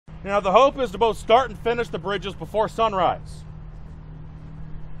Now, the hope is to both start and finish the bridges before sunrise.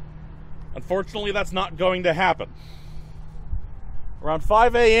 Unfortunately, that's not going to happen. Around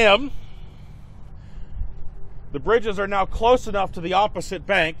 5 a.m., the bridges are now close enough to the opposite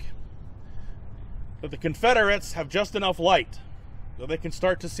bank that the Confederates have just enough light so they can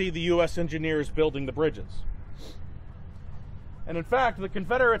start to see the U.S. engineers building the bridges. And in fact, the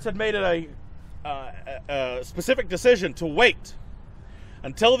Confederates had made it a specific decision to wait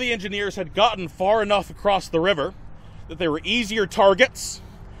until the engineers had gotten far enough across the river that they were easier targets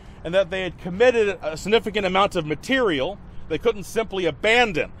and that they had committed a significant amount of material. They couldn't simply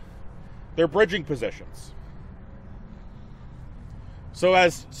abandon their bridging positions. So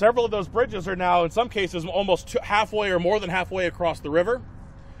as several of those bridges are now, in some cases, almost halfway or more than halfway across the river,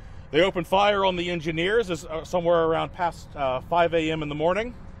 they opened fire on the engineers somewhere around past 5 a.m. in the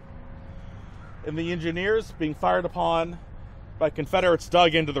morning. And the engineers, being fired upon by Confederates,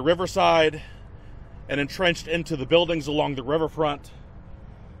 dug into the riverside and entrenched into the buildings along the riverfront,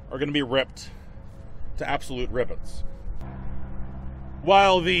 are going to be ripped to absolute ribbons.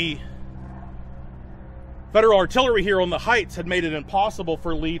 While the Federal artillery here on the heights had made it impossible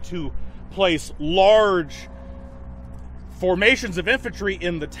for Lee to place large formations of infantry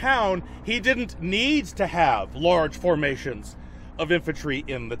in the town, he didn't need to have large formations of infantry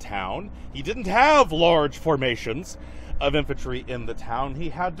in the town. He didn't have large formations of infantry in the town. He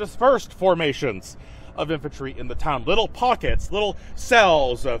had dispersed formations of infantry in the town. Little pockets, little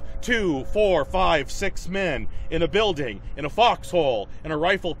cells of 2, 4, 5, 6 men in a building, in a foxhole, in a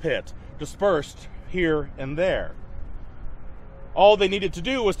rifle pit, dispersed here and there. All they needed to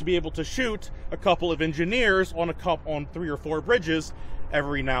do was to be able to shoot a couple of engineers on 3 or 4 bridges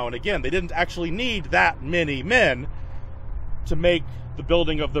every now and again. They didn't actually need that many men to make the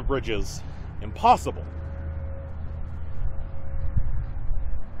building of the bridges impossible.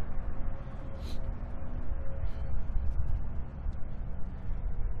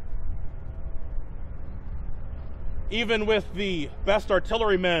 Even with the best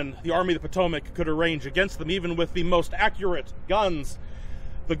artillerymen the Army of the Potomac could arrange against them, even with the most accurate guns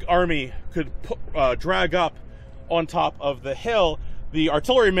the Army could drag up on top of the hill, the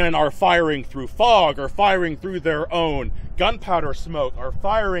artillerymen are firing through fog, are firing through their own gunpowder smoke, are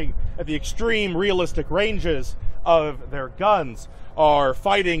firing at the extreme realistic ranges of their guns, are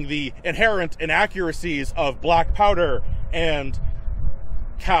fighting the inherent inaccuracies of black powder and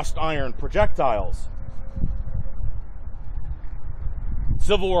cast iron projectiles.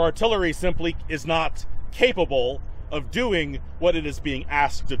 Civil War artillery simply is not capable of doing what it is being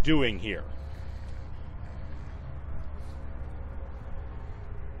asked of doing here.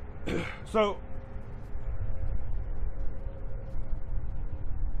 So,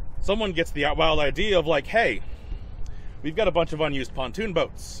 someone gets the wild idea of like, hey, we've got a bunch of unused pontoon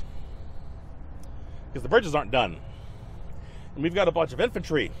boats because the bridges aren't done. And we've got a bunch of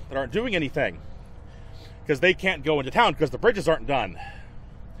infantry that aren't doing anything because they can't go into town because the bridges aren't done.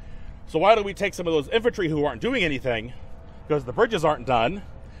 So why don't we take some of those infantry who aren't doing anything because the bridges aren't done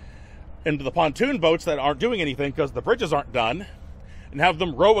into the pontoon boats that aren't doing anything because the bridges aren't done and have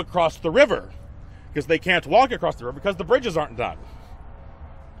them row across the river because they can't walk across the river because the bridges aren't done.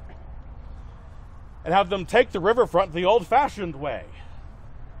 And have them take the riverfront the old-fashioned way.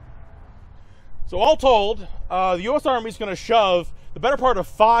 So all told, the U.S. Army is going to shove the better part of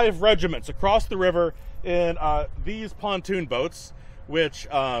 5 regiments across the river in these pontoon boats, which,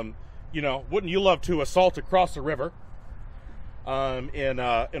 you know, wouldn't you love to assault across the river in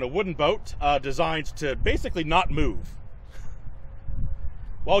a wooden boat designed to basically not move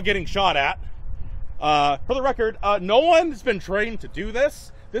while getting shot at. For the record, no one's been trained to do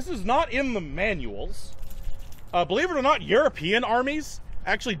this. This is not in the manuals. Believe it or not, European armies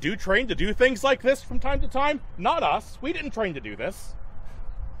actually do train to do things like this from time to time. Not us. We didn't train to do this.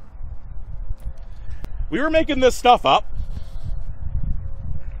 We were making this stuff up.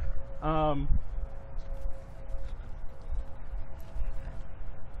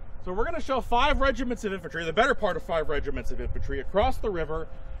 So we're going to show 5 regiments of infantry, the better part of 5 regiments of infantry, across the river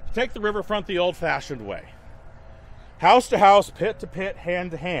to take the riverfront the old-fashioned way. House to house, pit to pit,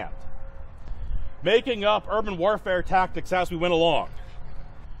 hand to hand. Making up urban warfare tactics as we went along.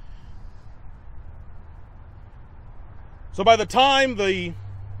 So by the time the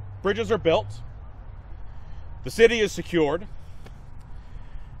bridges are built, the city is secured,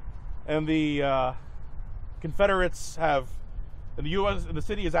 and the Confederates have, and the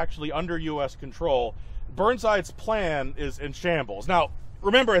city is actually under U.S. control, Burnside's plan is in shambles. Now,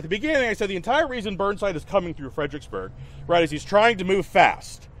 remember, at the beginning I said the entire reason Burnside is coming through Fredericksburg, right, is he's trying to move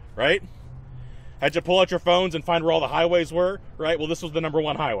fast, right? Had you pull out your phones and find where all the highways were, right? Well, this was the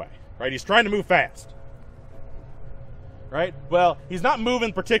 #1 highway, right? He's trying to move fast, right? Well, he's not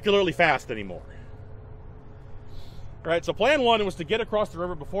moving particularly fast anymore, right? So plan 1 was to get across the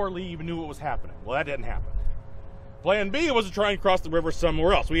river before Lee even knew what was happening. Well, that didn't happen. Plan B was to try and cross the river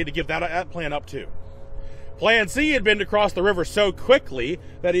somewhere else. We had to give that plan up too. Plan C had been to cross the river so quickly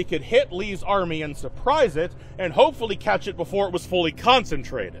that he could hit Lee's army and surprise it and hopefully catch it before it was fully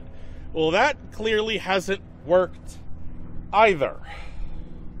concentrated. Well, that clearly hasn't worked either.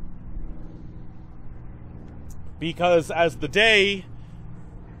 Because as the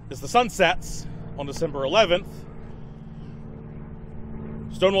sun sets on December 11th,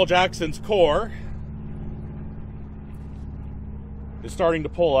 Stonewall Jackson's corps is starting to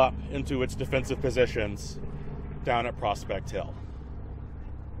pull up into its defensive positions down at Prospect Hill.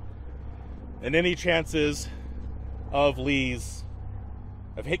 And any chances of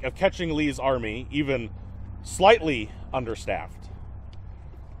catching Lee's army, even slightly understaffed,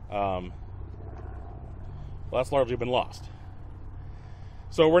 well, that's largely been lost.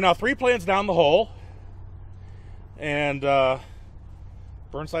 So we're now 3 plans down the hole, and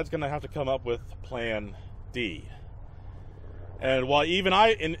Burnside's going to have to come up with Plan D. And while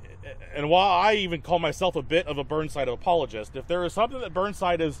I even call myself a bit of a Burnside apologist, if there is something that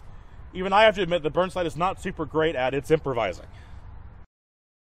Burnside is, even I have to admit that Burnside is not super great at, it's improvising.